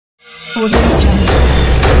Hello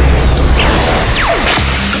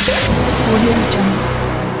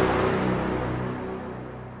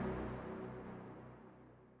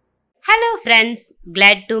friends,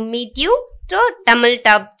 glad to meet you through Tamil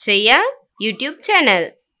Top CHEYYAR YouTube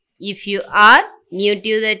channel. If you are new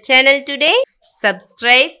to the channel today,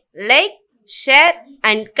 subscribe, like, share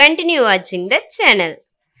and continue watching the channel.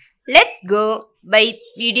 Let's go by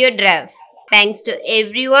video draft. Thanks to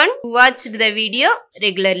everyone who watched the video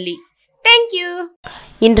regularly. Thank you.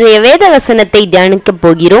 இன்றைய வேத வசனத்தை தியானிக்க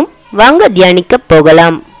போகிறோம். வாங்க தியானிக்க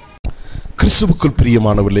போகலாம். கிறிஸ்துவுக்குள்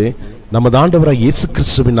பிரியமானவர்களே, நமது ஆண்டவராகிய இயேசு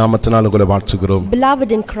கிறிஸ்துவின் நாமத்தினால் உங்களை வாழ்த்துகிறோம். Beloved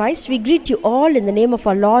in Christ, we greet you all in the name of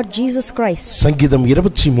our Lord Jesus Christ. சங்கீதம்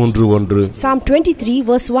 23:1. Psalm 23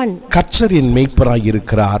 verse 1. கர்த்தர் என் மேய்ப்பராய்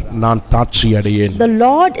இருக்கிறார், நான் தாட்சி அடையேன். The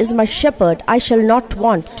Lord is my shepherd, I shall not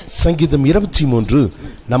want. சங்கீதம் 23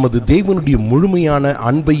 நமது தேவனுடைய முழுமையான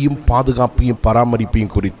அன்பையும் பாதுகாப்பையும்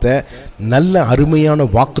பராமரிப்பையும் குறித்த நல்ல அருமையான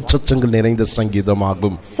வாக்குத்தத்தங்கள் நிறைந்த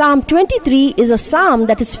சங்கீதமாகும். Psalm 23 is a psalm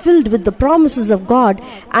that is filled with the promises of God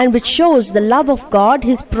and which shows the love of God,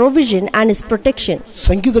 his provision and his protection.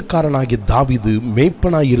 சங்கீதக்காரனாகிய தாவீது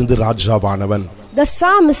மேய்ப்பனாய் இருந்து ராஜாவானவன். The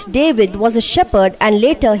psalmist David was a shepherd and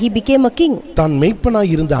later he became a king. தான்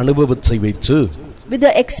மேய்ப்பனாய் இருந்த அனுபவத்தை வைத்து with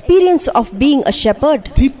the experience of being a shepherd,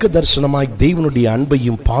 தீர்க்கதரிசனமாய் தேவனுடைய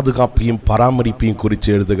அன்பையும் பாதுகாப்பையும் பராமரிப்பையும் குறித்து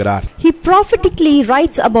எழுதுகிறார். He prophetically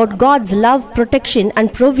writes about God's love, protection and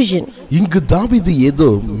provision. இங்கு தாவீது ஏதோ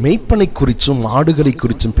மேய்ப்பனை குறித்தும் ஆடுகளை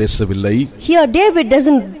குறித்தும் பேசவில்லை. Here David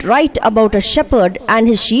doesn't write about a shepherd and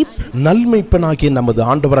his sheep. நல் மேய்ப்பனாகிய நமது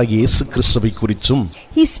ஆண்டவராகிய இயேசு கிறிஸ்துவை குறித்தும்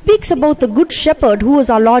He speaks about the good shepherd who is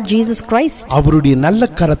our Lord Jesus Christ. அவருடைய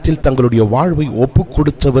நல்ல கரத்தில் தங்களுடைய வாழ்வை ஒப்புக்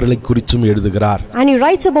கொடுத்தவர்களை குறித்தும் எழுதுகிறார். And he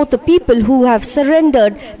writes about the people who have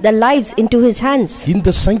surrendered their lives into his hands.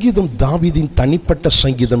 இந்த சங்கீதம் தாவீதின் தனிப்பட்ட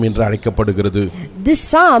சங்கீதம் என்று அழைக்கப்படுகிறது. This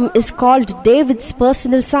psalm is called David's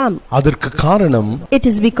personal psalm. அதற்கு காரணம், it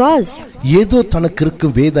is because ஏதோ தனக்கு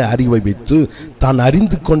இருக்கும் வேத அறிவை வைத்து தான்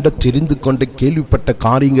அறிந்து கொண்ட தெரிந்து கொண்ட கேள்விப்பட்ட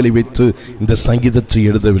காரியங்களை வைத்து இந்த சங்கீதத்தை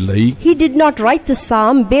எழுதவில்லை. He did not write the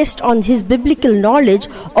psalm based on his biblical knowledge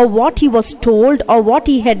or what he was told or what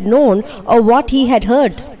he had known or what he had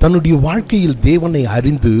heard. தன்னுடைய வாழ்க்கையில் தேவனை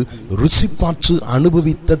அறிந்து ருசி பார்த்து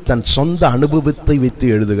அனுபவித்த தன் சொந்த அனுபவத்தை வைத்து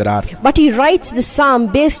எழுதுகிறார். But he writes the psalm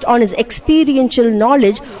based on his experiential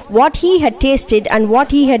knowledge, what he had tasted and what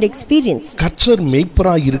he had experienced. கர்த்தர்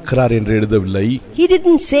மேய்ப்பராய் இருக்கிறார் என்று எழுதவில்லை. He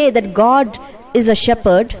didn't say that God is a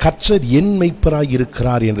shepherd. கர்த்தர் என் மேய்ப்பராய்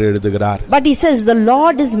இருக்கிறார் என்று எழுதுகிறார். But he says the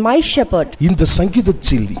Lord is my shepherd. இந்த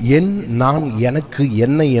சங்கீதத்தில் என், நான், எனக்கு,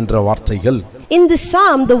 என்னை என்ற வார்த்தைகள் in this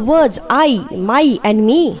psalm the words I, my and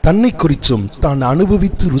me தன்னை குறித்தும் தான்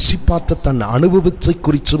அனுபவித்து ருசி பார்த்த தன் அனுபவத்தை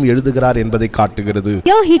குறித்தும் எழுதுகிறார் என்பதை காட்டுகிறது.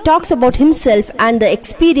 Here he talks about himself and the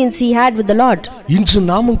experience he had with the Lord. இன்று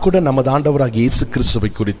நாமும் கூட நமது ஆண்டவராகிய இயேசு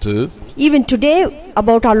கிறிஸ்துவை குறித்து even today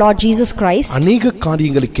about our Lord Jesus Christ அநேக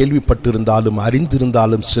காரியங்களை கேள்விப்பட்டிருந்தாலும்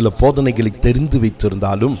அறிந்திருந்தாலும் சில போதனைகளை தெரிந்து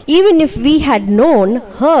வைத்திருந்தாலும் even if we had known,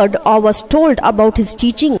 heard or was told about his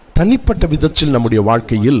teaching தனிப்பட்ட விதத்தில் நம்முடைய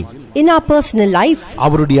வாழ்க்கையில் in our personal life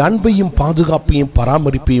அவருடைய அன்பையும் பாதுகாப்பையும்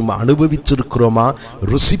பராமரிப்பையும் அனுபவிச்சிருக்கிறோமா,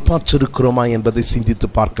 ருசி பார்த்திருக்கிறோமா என்பதை சிந்தித்து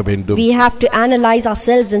பார்க்க வேண்டும். We have to analyze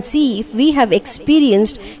ourselves and see if we have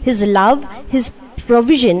experienced his love, his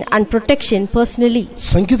provision and protection personally.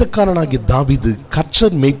 சங்கீதக்காரனாகிய தாவீது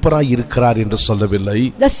கர்த்தர் மேய்ப்பராய் இருக்கிறார் என்று சொல்லவில்லை.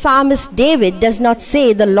 The psalmist David does not say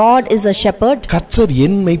the Lord is a shepherd. கர்த்தர்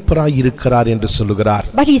என் மேய்ப்பராய் இருக்கிறார் என்று சொல்லுகிறார்.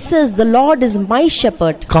 But he says the Lord is my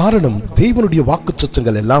shepherd. காரணம், தேவனுடைய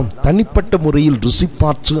வாக்குத்தத்தங்கள் எல்லாம் தனிப்பட்ட முறையில் ருசி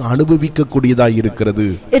பார்த்து அனுபவிக்க கூடியதாய் இருக்கிறது.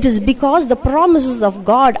 It is because the promises of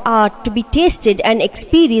God are to be tasted and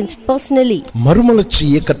experienced personally. மறுமலர்ச்சி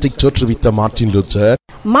இயக்கத்தை தோற்றுவித்த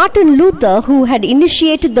Martin Luther, who had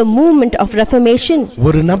initiated the movement of Reformation,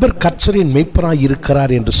 ஒரு நபர் கர்த்தரின் மேய்ப்பராய்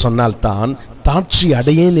இருக்கிறார் என்று சொன்னால்தான் தாட்சி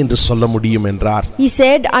அடையேன் என்று சொல்ல முடியும் என்றார். He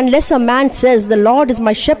said, unless a man says the Lord is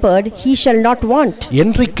my shepherd, he shall not want.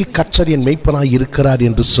 என்றைக்கு கர்த்தர் என் மேய்ப்பராய் இருக்கிறார்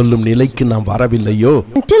என்று சொல்லும் நிலைக்கு நாம் வரவில்லையோ,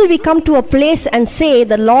 until we come to a place and say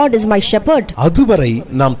the Lord is my shepherd, அதுவரை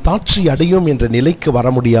நாம் தாட்சி அடையோம் என்ற நிலைக்கு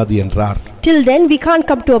வர முடியாது என்றார். till then we can't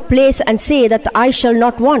come to a place and say that I shall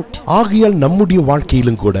not want. ஆகையால் நம்முடைய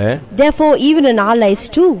வாழ்க்கையிலும் கூட, therefore even in our lives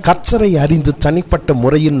too, கர்த்தரை அறிந்து தனிப்பட்ட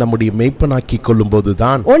முறையில் நம்முடைய மேய்ப்பனாக்கி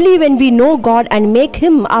கொள்ளும்போதுதான், only when we know God and make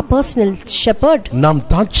him our personal shepherd, நாம்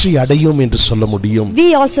தாட்சி அடையோம் என்று சொல்ல முடியும். we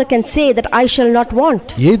also can say that I shall not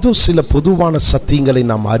want. ஏதோ சில பொதுவான சத்தியங்களை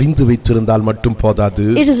நாம் அறிந்து வைத்திருந்தால் மட்டும் போதாது.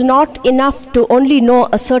 It is not enough to only know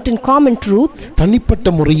a certain common truth.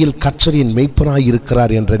 தனிப்பட்ட முறையில் கர்த்தரின் மேய்ப்பனாய்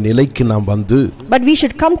இருக்கிறார் என்ற நிலைக்கு நாம் வந்து but we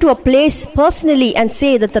should come to a place personally and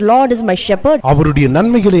say that the Lord is my shepherd. அவருடைய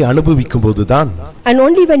நன்மைகளை அனுபவிக்கும் போதுதான் And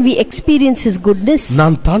only when we experience his goodness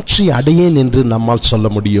நான் தாட்சி அடையேன் என்று நம்மால் சொல்ல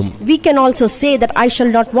முடியும். we can also say that I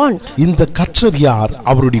shall not want. இந்த கர்த்தர் யார்?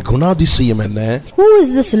 அவருடைய குணாதிசயம் என்ன? Who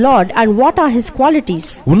is this Lord and what are his qualities?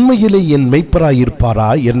 உண்மையிலே என் மேய்ப்பராய் இருப்பாரா?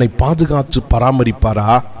 என்னை பாதுகாத்து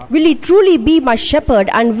பராமரிப்பாரா? Will he truly be my shepherd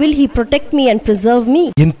and will he protect me and preserve me?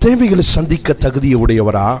 என் தேவைகளை சந்திக்க தகுதியை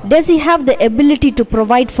உடையவரா? Does he have the ability to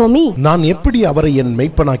provide for me? நான் எப்படி அவரை என்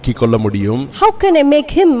மேய்ப்பனாக்கி கொள்ள முடியும்? How can I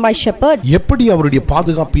make him my shepherd? எப்படி அவருடைய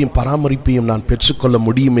பாதுகாப்பையும் பராமரிப்பையும் நான் பெற்றுக்கொள்ள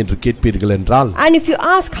முடியும் என்று கேட்பீர்கள் என்றால், And if you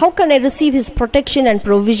ask how can I receive his protection and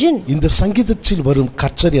provision? இந்த சங்கீதத்தில் வரும்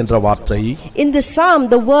கர்த்தர் என்ற வார்த்தை In the psalm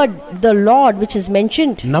the word the Lord which is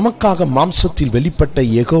mentioned, நமக்காக மாம்சத்தில் வெளிப்பட்ட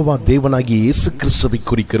யெகோவா தேவனாகிய இயேசு கிறிஸ்துவை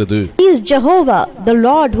குறிக்கிறது. he is Jehovah the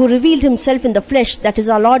Lord who revealed himself in the flesh, that is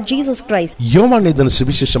our Lord Jesus Christ. யோவான் எழுதின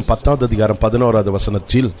சுவிசேஷம் 10வது அதிகாரம் 11வது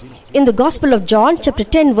வசனத்தில் In the Gospel of John chapter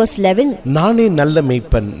 10 verse 11, நானே நல்ல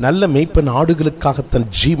மேய்ப்பன் ஆடுகளுக்காக தன்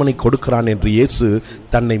ஜீவனை கொடுக்கிறான் என்று இயேசு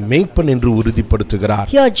தன்னை மேய்ப்பன் என்று உறுதிப்படுத்துகிறார்.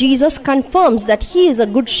 here Jesus confirms that he is a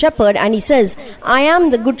good shepherd and he says, I am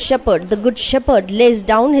the good shepherd lays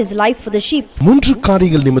down his life for the sheep. 3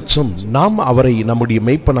 காரியங்கள் நிமித்தம் நாம் அவரை நம்முடைய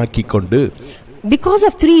மேய்ப்பனாக்கிக் கொண்டு Because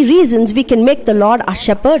of 3 reasons we can make the Lord our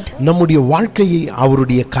shepherd நம்முடைய வாழ்க்கையை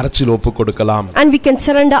அவருடைய கரத்தில் ஒப்புக் கொடுக்கலாம். and we can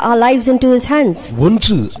surrender our lives into his hands.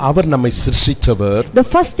 ஒன்று, அவர் நம்மை சிருஷ்டித்தவர். The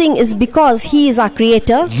first thing is because he is our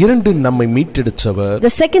creator. 2, நம்மை மீட்டெடுத்தவர்.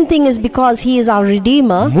 The second thing is because he is our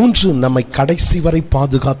redeemer. 3, நம்மை கடைசி வரை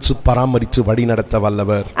பாதுகாத்து பராமரித்து வழிநடத்த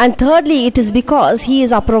வல்லவர். And thirdly, it is because he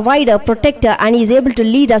is our provider, protector and he is able to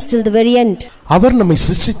lead us till the very end. அவர் நம்மை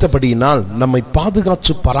சிருஷ்டித்தபடியினால் நம்மை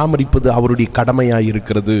பாதுகாத்து பராமரிப்பது அவருடைய கடமையாய்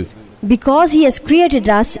இருக்கிறது. Because he has created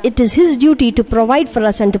us, it is his duty to provide for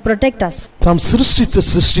us and to protect us. தாம் சிருஷ்டித்த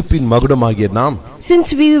சிருஷ்டிப்பின் மகுடமாகிய நாம் Since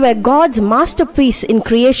we were God's masterpiece in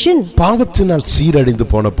creation, பாவத்தினால் சீரழிந்து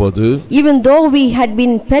போனபோது even though we had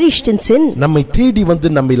been perished in sin, நம்மை தேடி வந்து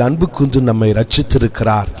நம்மில் அன்பு கூர்ந்து நம்மை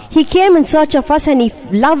ரட்சித்திருக்கிறார். he came in search of us and he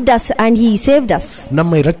loved us and he saved us.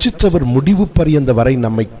 நம்மை ரட்சித்தவர் முடிவு பரியந்த வரை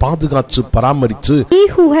நம்மை பாதுகாத்து பராமரித்து He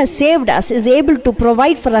who has saved us is able to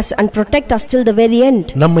provide for us and protect us till the very end.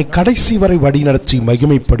 நம்மை கடைசி வரை வழிநடத்தி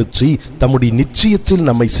மகிமைப்படுத்தி தம்முடைய நிச்சயத்தில்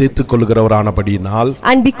நம்மை சேர்த்துக் கொள்கிறவரானபடியினால்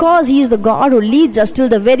And because he is the God who leads us till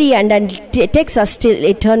the very end and takes us till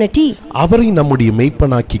eternity, அவரை நம்முடைய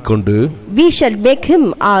மேய்ப்பனாக்கிக் கொண்டு we shall make him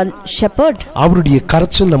our shepherd அவருடைய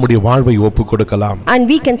கரத்தில் நம்முடைய வாழ்வை ஒப்புக் கொடுக்கலாம். and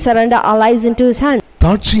we can surrender our lives into his hands.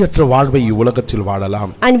 தாட்சியற்ற வாழ்வை உலகத்தில்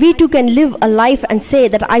வாழலாம். And we too can live a life and say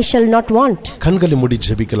that I shall not want. கண்களை மூடி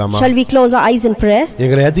ஜெபிக்கலாமா? Shall we close our eyes in prayer?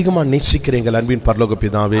 எங்களை அதிகமாக நேசிக்கிற எங்கள் அன்பின் பரலோக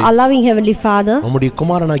பிதாவே, Our loving heavenly Father, உம்முடைய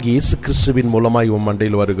குமாரனாகிய இயேசு கிறிஸ்துவின் மூலமாய் உம்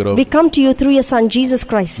மண்டையில் வருகிறோம். we come to you through your son Jesus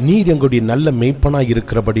Christ. நீர் எங்களுடைய நல்ல மேய்ப்பனாய்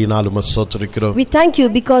இருக்கிறபடியினால் உம்மை ஸ்தோத்திரிக்கிறோம். We thank you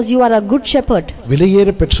because you are a good shepherd. விலையேற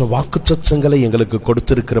பெற்ற வாக்குத்தத்தங்களை எங்களுக்கு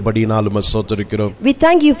கொடுத்திருக்கிறபடியினால் உம்மை ஸ்தோத்திரிக்கிறோம். We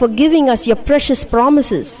thank you for giving us your precious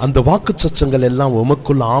promises. அந்த வாக்குத்தத்தங்கள் எல்லாம்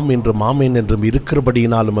உமக்குள் ஆம் என்றும் ஆமென் என்றும்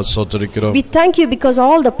இருக்கிறபடியினால் உம்மை ஸ்தோத்திரிக்கிறோம். We thank you because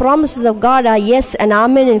all the promises of God are yes and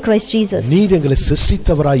amen in Christ Jesus. நீர் எங்களை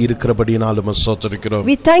சிருஷ்டித்தவராய் இருக்கிறபடியினால் உம்மை ஸ்தோத்திரிக்கிறோம்.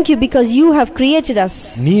 We thank you because you have created us.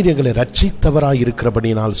 நீர் எங்களை ரட்சித்தவராய்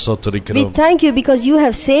இருக்கிறபடியினால் We ஸ்தோத்திரிக்கிறோம். thank you because you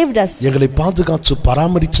have saved us. எங்களை பாதுகாத்து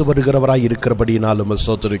பராமரித்து வருகிறவராய் இருக்கிறபடியினால் உம்மை We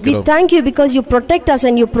ஸ்தோத்திரிக்கிறோம். thank you because you protect us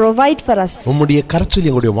and you provide for us. உம்முடைய கரத்தில்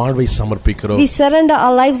எங்களுடைய வாழ்வை சமர்ப்பிக்கிறோம். We surrender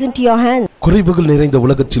our lives into your hand. குறைவுகள் நிறைந்த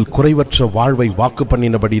உலகத்தில் குறைவற்ற வாழ்வை வாக்கு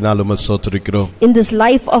பண்ணினபடினால் உம்மை ஸ்தோத்திரிக்கிறோம். In this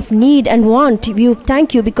life of need and want, we thank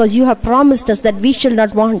you because you have promised us that we shall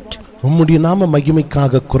not want. உம்முடைய நாம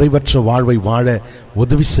மகிமைக்காக குறைவற்ற வாழ்வை வாழ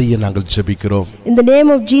உதவி செய்ய நாங்கள் ஜெபிக்கிறோம். In the name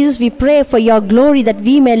of Jesus we pray for your glory that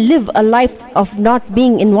we may live a life of not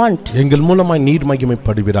being in want. எங்கள் மூலமாய் நீர்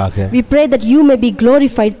மகிமைப்படுவீராக. We pray that you may be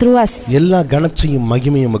glorified through us. எல்லா கனத்தையும்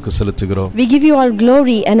மகிமையும் உமக்கு செலுத்துகிறோம். We give you all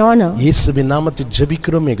glory and honor. இயேசுவின் நாமத்தில்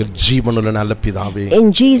ஜெபிக்கிறோம் எங்கள் ஜீவனுள்ள நல்ல பிதாவே. In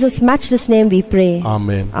Jesus' matchless name we pray.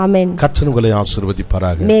 Amen. Amen. கர்த்தர் உங்களை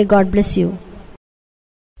ஆசீர்வதிப்பாராக. May God bless you.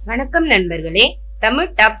 வணக்கம் நண்பர்களே, தமிழ்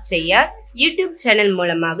டாப் செய்யார் யூடியூப் சேனல்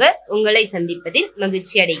மூலமாக உங்களை சந்திப்பதில்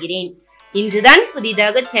மகிழ்ச்சி அடைகிறேன். இன்றுதான்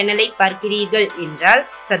புதிதாக சேனலை பார்க்கிறீர்கள் என்றால்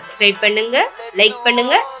சப்ஸ்கிரைப் பண்ணுங்க, லைக்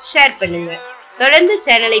பண்ணுங்க, ஷேர் பண்ணுங்க. தொடர்ந்து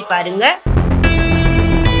சேனலை பாருங்க.